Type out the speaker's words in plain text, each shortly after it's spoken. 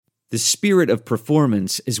The spirit of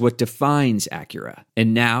performance is what defines Acura.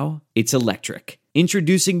 And now, it's electric.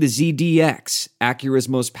 Introducing the ZDX, Acura's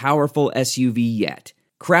most powerful SUV yet.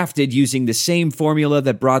 Crafted using the same formula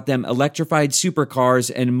that brought them electrified supercars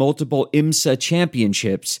and multiple IMSA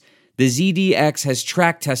championships, the ZDX has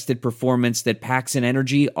track-tested performance that packs an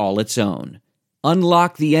energy all its own.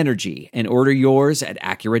 Unlock the energy and order yours at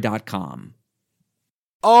Acura.com.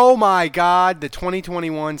 Oh my God, the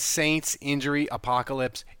 2021 Saints injury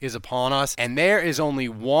apocalypse is upon us, and there is only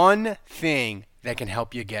one thing that can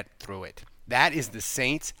help you get through it. That is the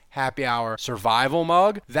Saints Happy Hour Survival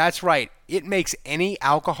Mug. That's right. It makes any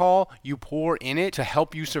alcohol you pour in it to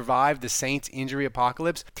help you survive the Saints injury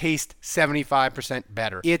apocalypse taste 75%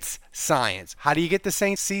 better. It's science. How do you get the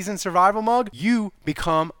Saints Season Survival Mug? You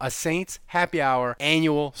become a Saints Happy Hour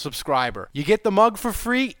annual subscriber. You get the mug for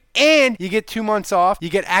free, and you get 2 months off. You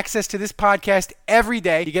get access to this podcast every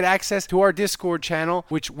day. You get access to our Discord channel,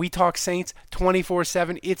 which we talk Saints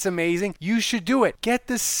 24/7. It's amazing. You should do it. Get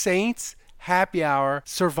the Saints Happy Hour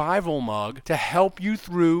Survival Mug to help you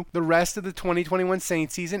through the rest of the 2021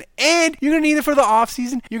 Saints season. And you're going to need it for the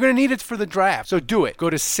offseason. You're going to need it for the draft. So do it. Go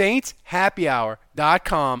to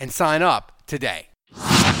saintshappyhour.com and sign up today.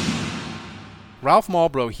 Ralph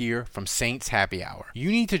Malbrough here from Saints Happy Hour. You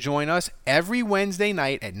need to join us every Wednesday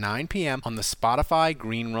night at 9 p.m. on the Spotify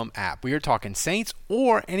Green Room app. We are talking Saints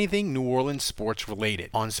or anything New Orleans sports related.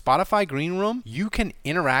 On Spotify Green Room, you can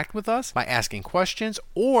interact with us by asking questions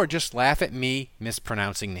or just laugh at me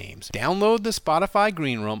mispronouncing names. Download the Spotify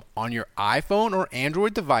Green Room on your iPhone or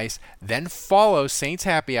Android device, then follow Saints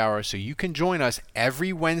Happy Hour so you can join us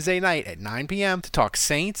every Wednesday night at 9 p.m. to talk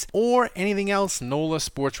Saints or anything else NOLA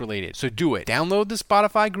sports related. So do it. Download the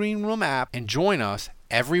Spotify Green Room app and join us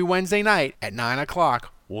every Wednesday night at 9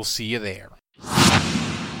 o'clock. We'll see you there.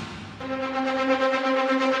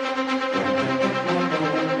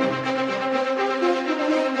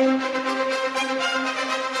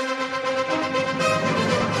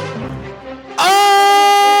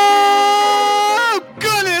 Oh,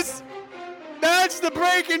 goodness! That's the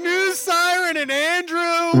breaking news siren, and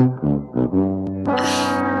Andrew...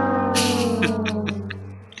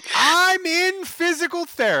 I'm in physical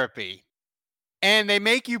therapy, and they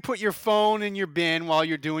make you put your phone in your bin while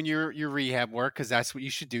you're doing your rehab work, because that's what you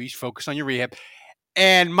should do. You should focus on your rehab.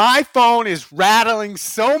 And my phone is rattling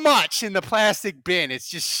so much in the plastic bin. It's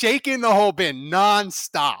just shaking the whole bin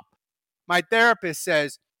nonstop. My therapist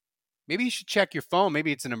says, maybe you should check your phone.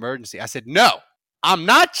 Maybe it's an emergency. I said, no, I'm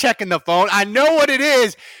not checking the phone. I know what it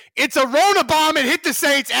is. It's a Rona bomb. It hit the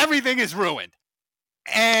Saints. Everything is ruined.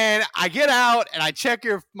 And I get out and I check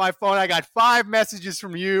my phone. I got 5 messages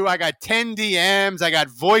from you. I got 10 DMs. I got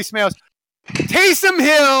voicemails. Taysom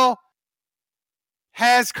Hill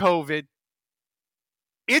has COVID.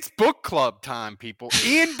 It's book club time, people.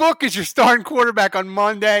 Ian Book is your starting quarterback on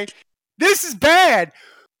Monday. This is bad.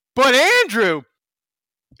 But Andrew,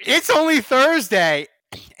 it's only Thursday,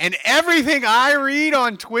 and everything I read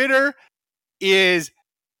on Twitter is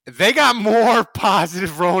they got more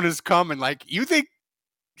positive Ronas coming. Like, you think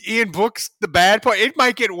Ian Book's the bad part? It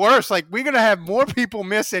might get worse. Like, we're going to have more people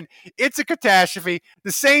missing. It's a catastrophe.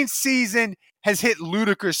 The Saints season has hit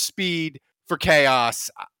ludicrous speed for chaos.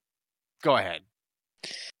 Go ahead.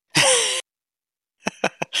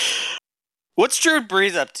 What's Drew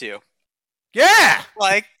Brees up to? Yeah.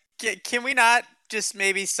 Like, can we not just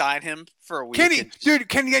maybe sign him for a week? Can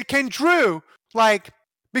Drew, like,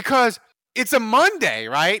 because it's a Monday,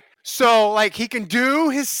 right? So, like, he can do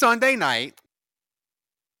his Sunday night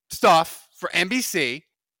stuff for NBC,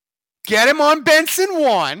 get him on Benson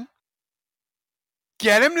 1,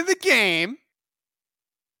 get him to the game,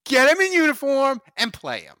 get him in uniform, and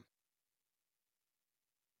play him.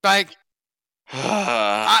 Like,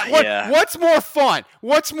 what's more fun?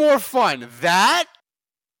 What's more fun, that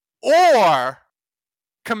or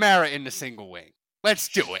Kamara in the single wing? Let's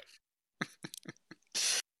do it.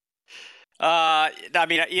 I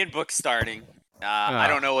mean, Ian Book's starting. I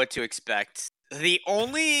don't know what to expect. The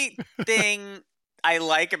only thing I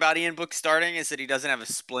like about Ian Book starting is that he doesn't have a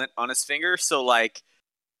splint on his finger. So, like,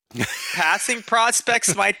 passing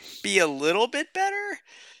prospects might be a little bit better.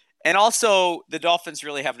 And also, the Dolphins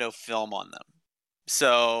really have no film on them.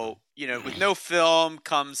 So, with no film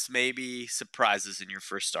comes maybe surprises in your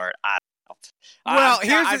first start. I don't know. Well,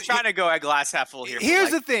 I'm trying to go at glass half full here.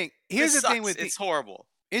 Here's the thing. It's horrible.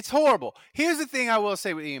 It's horrible. Here's the thing I will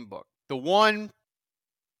say with Ian Book.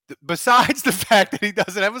 Besides the fact that he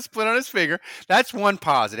doesn't have a splint on his finger, that's one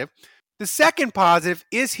positive. The second positive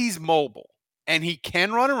is he's mobile, and he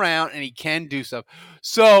can run around, and he can do stuff.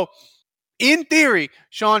 So, in theory,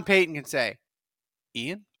 Sean Payton can say,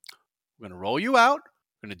 Ian, we're going to roll you out.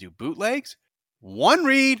 We're going to do bootlegs, one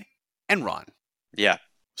read, and run. Yeah.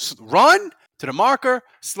 Run to the marker,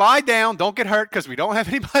 slide down, don't get hurt because we don't have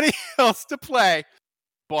anybody else to play.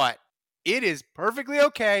 But it is perfectly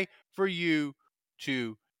okay for you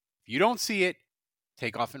to, if you don't see it,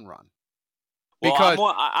 take off and run. Because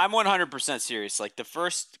I'm 100% serious. Like, the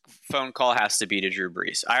first phone call has to be to Drew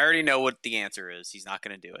Brees. I already know what the answer is. He's not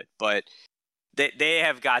going to do it. But they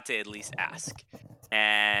have got to at least ask.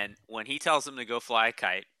 And when he tells them to go fly a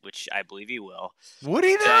kite, which I believe he will. Would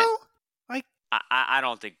he though? I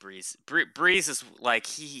don't think Brees. Brees is like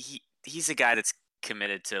he's a guy that's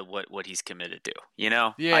committed to what he's committed to. You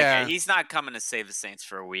know? Yeah. Like, he's not coming to save the Saints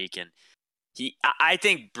for a week. And I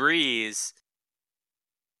think Brees,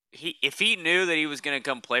 if he knew that he was going to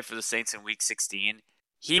come play for the Saints in Week 16,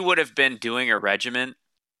 he would have been doing a regimen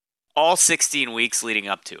all 16 weeks leading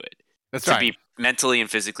up to it. That's right. To be mentally and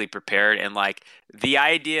physically prepared. And, like, the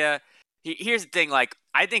idea – here's the thing. Like,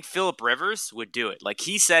 I think Phillip Rivers would do it. Like,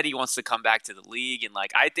 he said he wants to come back to the league. And,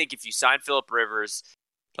 like, I think if you sign Phillip Rivers,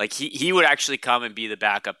 like, he would actually come and be the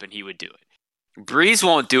backup and he would do it. Brees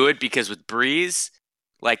won't do it because with Brees,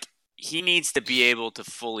 like, he needs to be able to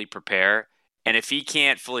fully prepare. And if he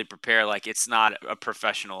can't fully prepare, like, it's not a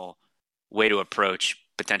professional way to approach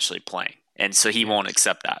potentially playing. And so he won't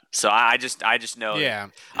accept that. So I just know. Yeah.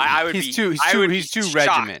 I would he's be too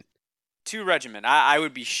regiment. Too regiment. I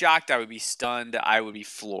would be shocked. I would be stunned. I would be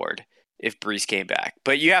floored if Brees came back.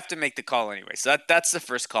 But you have to make the call anyway. So that's the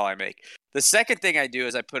first call I make. The second thing I do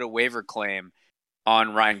is I put a waiver claim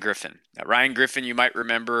on Ryan Griffin. Now, Ryan Griffin, you might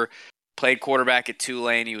remember, played quarterback at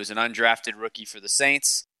Tulane. He was an undrafted rookie for the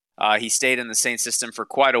Saints. He stayed in the Saints system for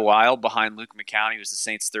quite a while behind Luke McCown. He was the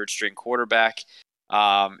Saints' third-string quarterback.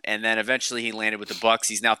 And then eventually he landed with the Bucs.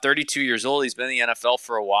 He's now 32 years old. He's been in the NFL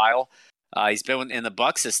for a while. He's been in the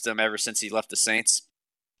Bucs system ever since he left the Saints.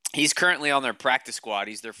 He's currently on their practice squad.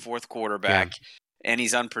 He's their fourth quarterback, and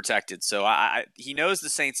he's unprotected. So he knows the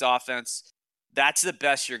Saints offense. That's the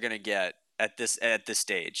best you're going to get at this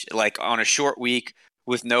stage. Like, on a short week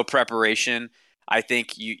with no preparation, I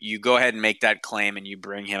think you go ahead and make that claim and you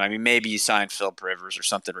bring him. I mean, maybe you sign Phillip Rivers or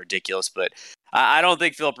something ridiculous, but I don't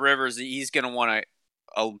think Phillip Rivers, he's going to want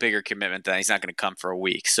a bigger commitment than he's not going to come for a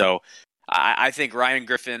week. So I think Ryan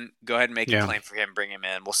Griffin, go ahead and make a claim for him, bring him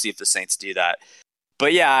in. We'll see if the Saints do that.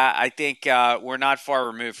 But yeah, I think we're not far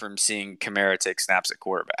removed from seeing Kamara take snaps at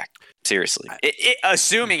quarterback. Seriously.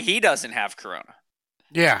 Assuming he doesn't have corona.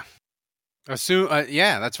 Yeah.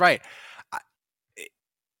 Yeah, that's right.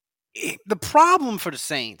 The problem for the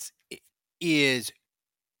Saints is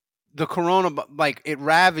the corona, like, it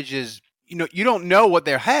ravages, you don't know what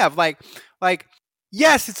they have. Like,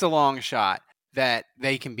 yes, it's a long shot that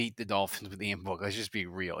they can beat the Dolphins with Ian Book. Let's just be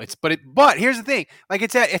real. But here's the thing. Like,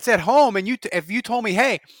 it's at home, and if you told me,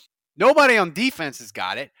 hey, nobody on defense has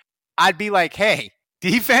got it, I'd be like, hey,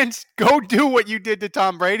 defense, go do what you did to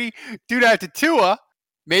Tom Brady. Do that to Tua.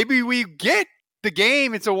 Maybe we get the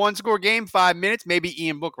game. It's a one-score game, 5 minutes. Maybe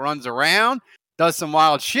Ian Book runs around, does some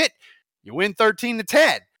wild shit. You win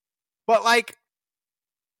 13-10. But, like,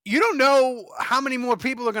 you don't know how many more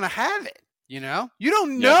people are going to have it, you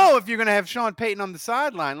don't know if you're going to have Sean Payton on the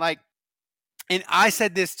sideline. Like, and I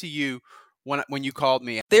said this to you when you called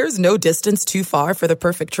me. There's no distance too far for the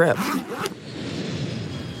perfect trip.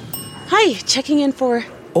 Hi, checking in for...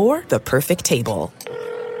 Or the perfect table.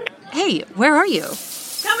 Hey, where are you?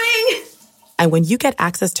 Coming! And when you get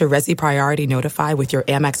access to Resi Priority Notify with your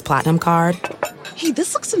Amex Platinum card... Hey,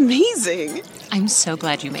 this looks amazing. I'm so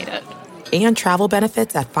glad you made it. And travel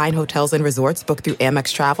benefits at fine hotels and resorts booked through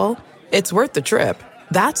Amex Travel, it's worth the trip.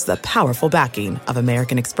 That's the powerful backing of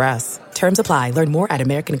American Express. Terms apply. Learn more at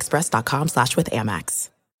americanexpress.com/withAmex.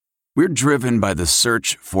 We're driven by the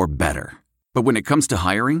search for better. But when it comes to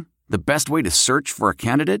hiring, the best way to search for a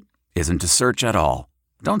candidate isn't to search at all.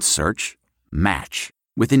 Don't search. Match.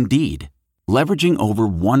 With Indeed. Leveraging over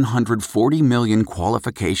 140 million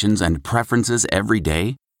qualifications and preferences every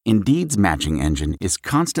day, Indeed's matching engine is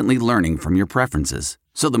constantly learning from your preferences.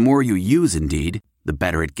 So the more you use Indeed, the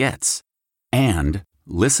better it gets. And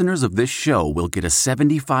listeners of this show will get a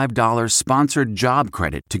 $75 sponsored job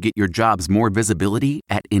credit to get your jobs more visibility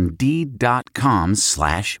at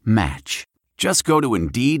Indeed.com/match. Just go to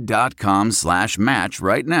Indeed.com/match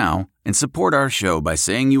right now and support our show by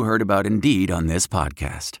saying you heard about Indeed on this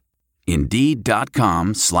podcast.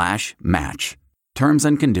 Indeed.com/match. Terms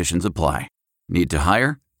and conditions apply. Need to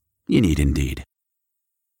hire? You need Indeed.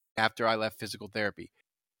 After I left physical therapy,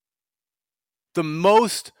 the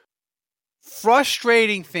most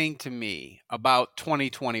frustrating thing to me about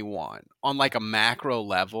 2021 on like a macro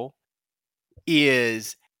level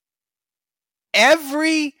is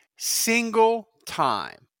every single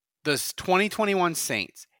time the 2021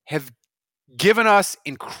 Saints have given us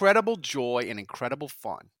incredible joy and incredible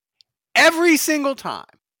fun, every single time,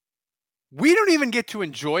 we don't even get to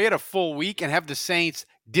enjoy it a full week and have the Saints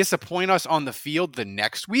disappoint us on the field the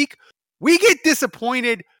next week. We get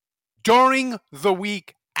disappointed during the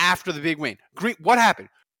week after the big win. What happened?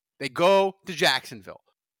 They go to Jacksonville,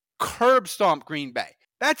 curb stomp Green Bay.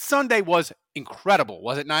 That Sunday was incredible,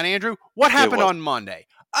 was it not, Andrew? What happened on Monday?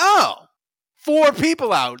 4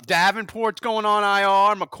 people out. Davenport's going on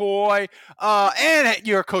IR, McCoy, and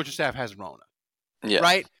your coaching staff has Rona. Yeah.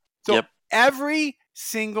 Right? So every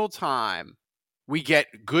single time we get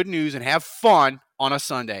good news and have fun on a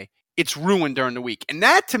Sunday, it's ruined during the week. And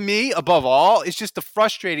that, to me, above all, is just the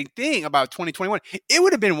frustrating thing about 2021. It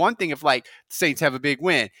would have been one thing if, like, the Saints have a big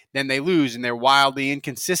win, then they lose, and they're wildly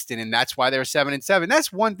inconsistent, and that's why they're 7-7.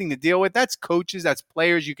 That's one thing to deal with. That's coaches. That's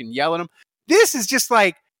players. You can yell at them. This is just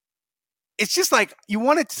like, it's just like you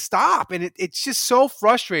want it to stop, and it's just so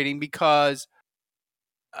frustrating because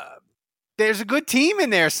there's a good team in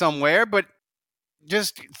there somewhere, but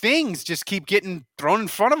just things just keep getting thrown in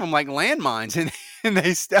front of them like landmines, and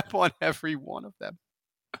they step on every one of them.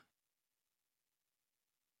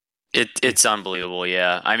 It's unbelievable,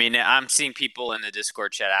 yeah. I mean, I'm seeing people in the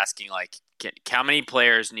Discord chat asking, like, how many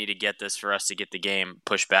players need to get this for us to get the game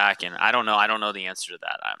pushed back? And I don't know. I don't know the answer to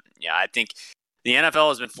that. I think the NFL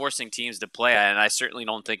has been forcing teams to play, and I certainly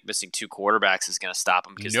don't think missing 2 quarterbacks is going to stop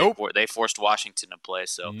them because they forced Washington to play.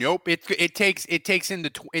 So it takes in the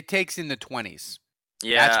 20s.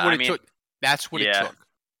 Yeah, that's what it took. That's what it took.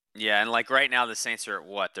 Yeah, and like right now the Saints are at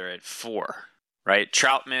what? They're at 4, right?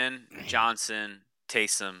 Troutman, Johnson,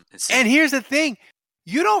 Taysom, and here's the thing: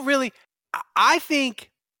 you don't really. I think,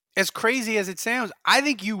 as crazy as it sounds, I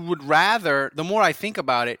think you would rather. The more I think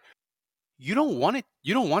about it, you don't want it.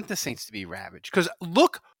 You don't want the Saints to be ravaged because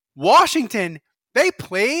look, Washington. They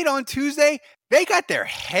played on Tuesday. They got their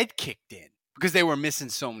head kicked in because they were missing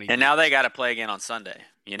so many. And now they got to play again on Sunday.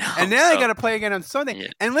 You know, and now they got to play again on Sunday. Yeah.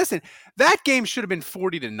 And listen, that game should have been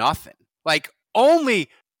 40-0. Like, only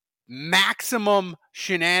maximum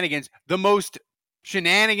shenanigans, the most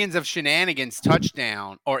shenanigans of shenanigans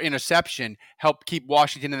touchdown or interception helped keep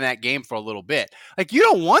Washington in that game for a little bit. Like, you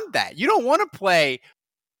don't want that. You don't want to play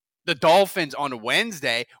the Dolphins on a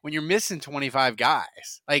Wednesday when you're missing 25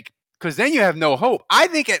 guys. Like, because then you have no hope. I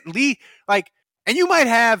think at least, like, and you might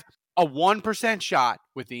have a 1% shot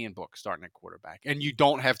with Ian Book starting at quarterback, and you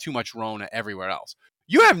don't have too much Rona everywhere else.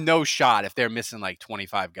 You have no shot if they're missing like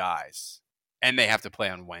 25 guys and they have to play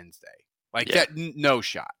on Wednesday. Like that, no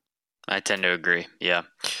shot. I tend to agree. Yeah.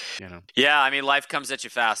 You know. Yeah, I mean, life comes at you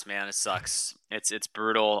fast, man. It sucks. It's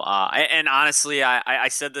brutal. And honestly, I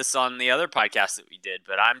said this on the other podcast that we did,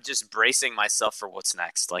 but I'm just bracing myself for what's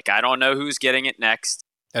next. Like, I don't know who's getting it next.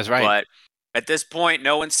 That's right. But at this point,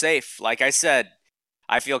 no one's safe. Like I said,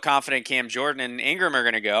 I feel confident Cam Jordan and Ingram are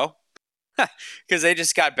going to go because they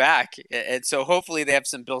just got back. And so hopefully they have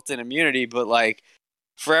some built-in immunity. But, like,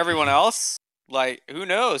 for everyone else, like, who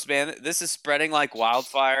knows, man? This is spreading like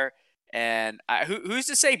wildfire. And who's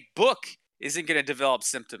to say Book isn't going to develop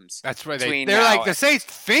symptoms? That's right. They're like, the Saints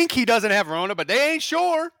think he doesn't have Rona, but they ain't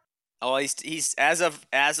sure. Oh, he's as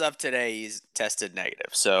of today, he's tested negative.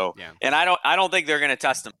 So, yeah. And I don't think they're going to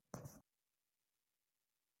test him.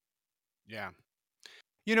 Yeah.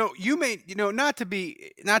 You know, not to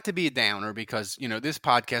be a downer because, you know, this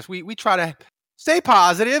podcast, we try to stay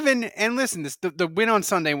positive and listen, the win on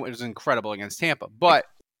Sunday was incredible against Tampa. But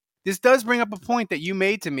this does bring up a point that you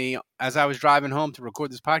made to me as I was driving home to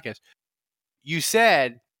record this podcast. You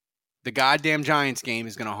said the goddamn Giants game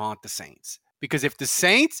is going to haunt the Saints. Because if the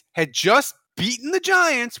Saints had just beaten the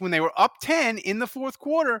Giants when they were up 10 in the fourth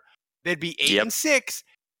quarter, they'd be 8-6.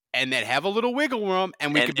 And then have a little wiggle room,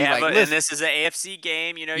 and we could be like, and this is an AFC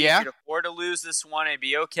game. You know, you could afford to lose this one and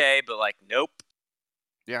be okay, but, like, nope.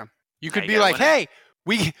 Yeah. You could be like, hey,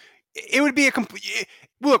 it would be a complete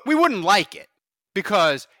 – look, we wouldn't like it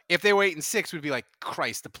because if they were 8-6, we'd be like,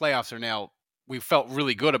 Christ, the playoffs are now – we felt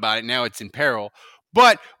really good about it. Now it's in peril.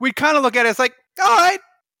 But we'd kind of look at it as like, all right,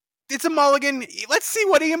 it's a mulligan. Let's see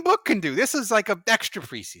what Ian Book can do. This is like an extra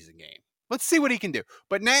preseason game. Let's see what he can do.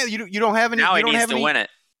 But now you don't have any – now he needs to win it.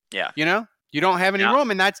 Yeah. You know, you don't have any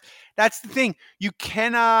room. And that's the thing. You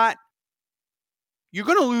cannot, you're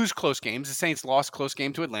going to lose close games. The Saints lost close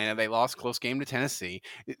game to Atlanta. They lost close game to Tennessee.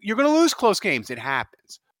 You're going to lose close games. It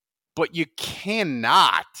happens. But you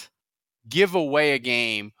cannot give away a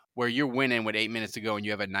game where you're winning with 8 minutes to go and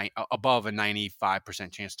you have above a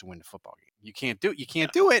 95% chance to win the football game. You can't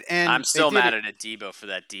do it. And I'm still mad at Debo for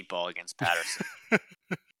that deep ball against Patterson.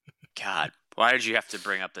 God. Why did you have to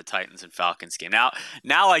bring up the Titans and Falcons game?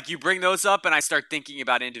 Now, like you bring those up, and I start thinking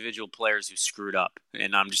about individual players who screwed up,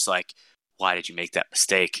 and I'm just like, why did you make that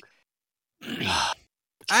mistake?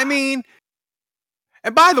 I mean,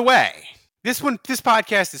 and by the way, this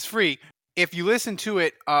podcast is free. If you listen to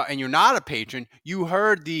it and you're not a patron, you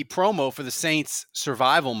heard the promo for the Saints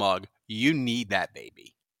survival mug. You need that,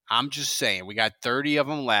 baby. I'm just saying, we got 30 of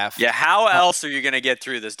them left. Yeah, how else are you going to get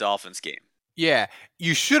through this Dolphins game? Yeah,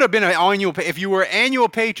 you should have been an annual. If you were an annual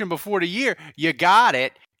patron before the year, you got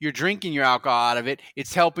it. You're drinking your alcohol out of it.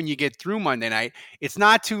 It's helping you get through Monday night. It's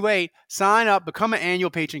not too late. Sign up, become an annual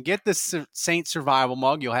patron, get the Saints survival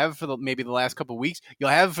mug. You'll have it for maybe the last couple of weeks. You'll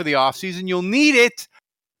have it for the off season. You'll need it.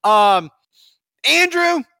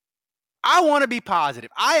 Andrew, I want to be positive.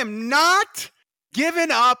 I am not giving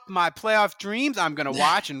up my playoff dreams. I'm going to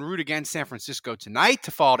watch and root against San Francisco tonight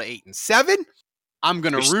to fall to 8-7. I'm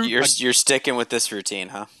going to root. You're sticking with this routine,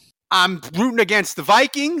 huh? I'm rooting against the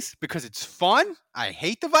Vikings because it's fun. I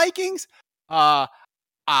hate the Vikings. The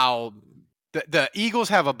Eagles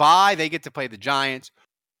have a bye. They get to play the Giants.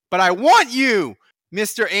 But I want you,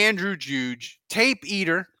 Mr. Andrew Juge, tape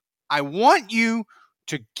eater, I want you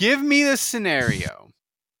to give me the scenario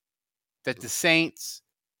that the Saints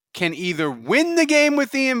can either win the game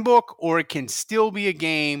with Ian Book or it can still be a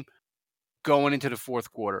game going into the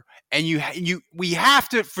fourth quarter. And we have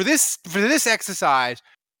to, for this exercise,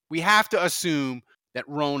 we have to assume that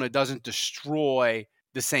Rona doesn't destroy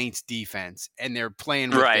the Saints defense and they're playing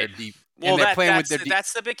with their deep. Well,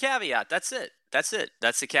 that's the big caveat. That's it. That's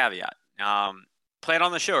the caveat. Play it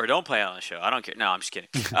on the show or don't play it on the show. I don't care. No, I'm just kidding.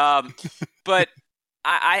 But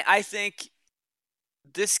I think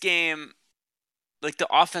this game, like the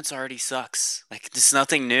offense already sucks. Like there's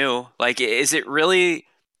nothing new. Like, is it really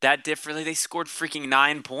that differently? They scored freaking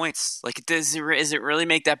 9 points. Like, does it really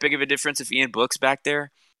make that big of a difference if Ian Book's back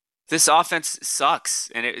there? This offense sucks,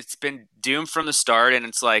 and it's been doomed from the start. And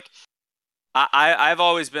it's like, I've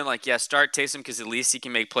always been like, yeah, start Taysom because at least he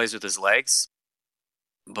can make plays with his legs.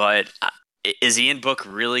 But is Ian Book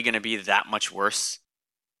really going to be that much worse?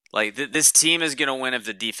 Like, this team is going to win if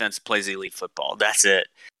the defense plays elite football. That's it.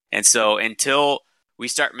 And so until we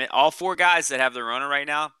start, all four guys that have the Rona right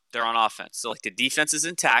now, they're on offense. So, like, the defense is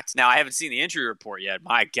intact. Now, I haven't seen the injury report yet.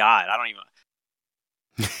 My God, I don't even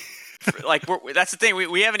like, that's the thing.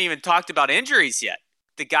 We haven't even talked about injuries yet.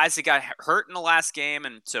 The guys that got hurt in the last game,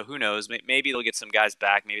 and so who knows? Maybe they'll get some guys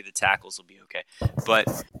back. Maybe the tackles will be okay. But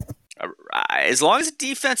as long as the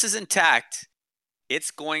defense is intact, it's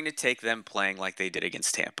going to take them playing like they did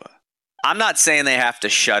against Tampa. I'm not saying they have to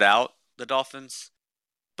shut out the Dolphins,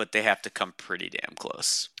 but they have to come pretty damn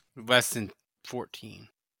close. Less than 14.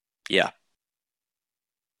 Yeah.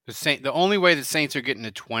 The only way the Saints are getting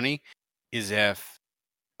to 20 is if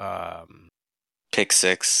pick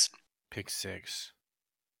six. Pick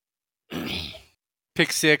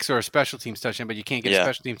six or a special teams touchdown, but you can't get a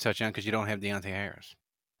special teams touchdown because you don't have Deontay Harris.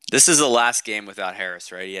 This is the last game without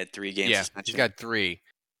Harris, right? He had 3 games. Yeah, he's got 3.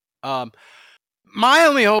 My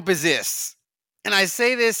only hope is this, and I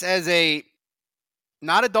say this as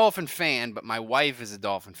not a Dolphin fan, but my wife is a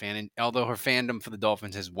Dolphin fan, and although her fandom for the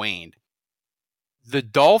Dolphins has waned, the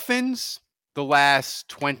Dolphins the last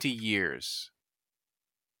 20 years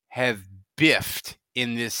have biffed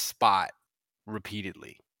in this spot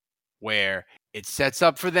repeatedly, where it sets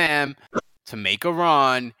up for them to make a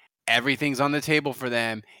run. Everything's on the table for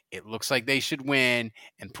them. It looks like they should win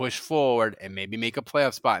and push forward and maybe make a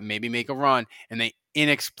playoff spot and maybe make a run, and they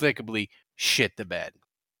inexplicably shit the bed.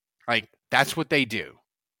 Like, that's what they do.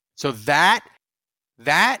 So that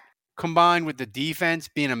combined with the defense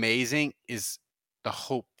being amazing is the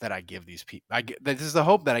hope that I give these people. This is the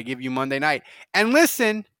hope that I give you Monday night. And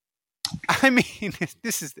listen, I mean,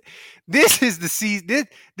 this is the season.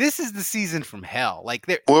 This is the season from hell. Like,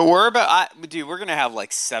 we're gonna have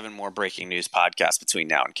like 7 more breaking news podcasts between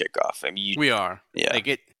now and kickoff. I mean, we are. Yeah.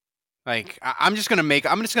 I'm just gonna make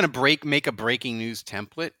a breaking news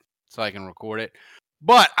template so I can record it.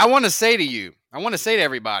 But I want to say to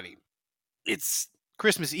everybody, it's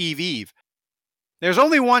Christmas Eve. There's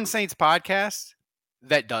only one Saints podcast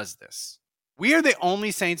that does this. We are the only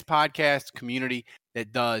Saints podcast community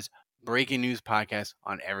that does breaking news podcasts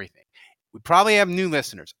on everything. We probably have new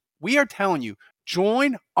listeners. We are telling you,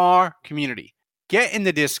 join our community. Get in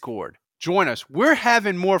the Discord. Join us. We're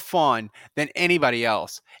having more fun than anybody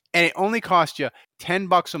else. And it only costs you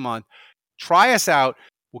 $10 a month. Try us out.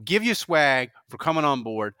 We'll give you swag for coming on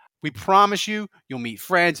board. We promise you'll meet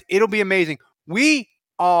friends. It'll be amazing. We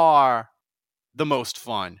are the most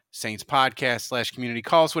fun Saints podcast / community.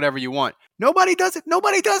 Call us whatever you want. Nobody does it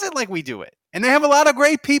like we do it. And they have a lot of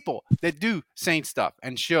great people that do Saint stuff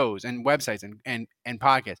and shows and websites and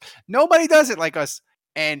podcasts. Nobody does it like us.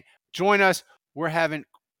 And join us. We're having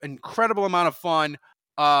an incredible amount of fun.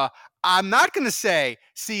 I'm not going to say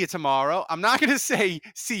see you tomorrow. I'm not going to say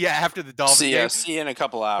see you after the Dolphins game. See you in a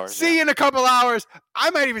couple hours. See you in a couple hours. I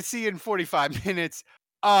might even see you in 45 minutes.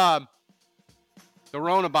 The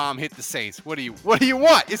Rona bomb hit the Saints. What do you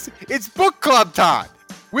want? It's book club time.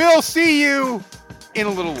 We'll see you in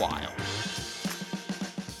a little while.